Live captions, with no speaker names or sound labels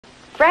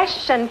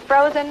Fresh and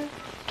frozen,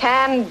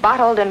 canned,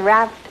 bottled, and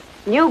wrapped,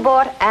 new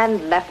bought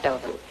and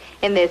leftover,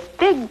 in this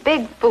big,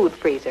 big food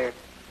freezer.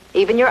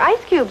 Even your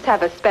ice cubes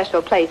have a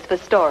special place for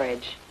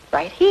storage,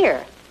 right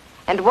here.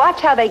 And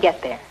watch how they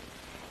get there.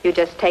 You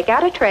just take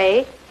out a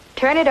tray,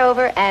 turn it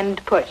over,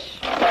 and push.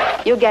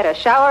 You get a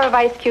shower of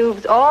ice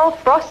cubes, all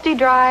frosty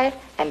dry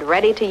and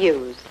ready to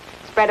use.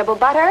 Spreadable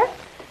butter,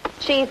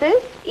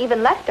 cheeses,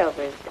 even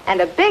leftovers, and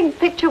a big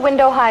picture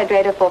window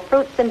hydrator for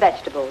fruits and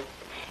vegetables.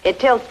 It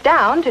tilts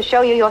down to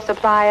show you your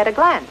supply at a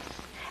glance.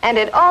 And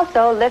it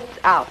also lifts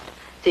out,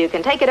 so you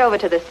can take it over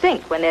to the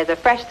sink when there's a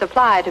fresh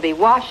supply to be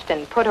washed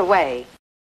and put away.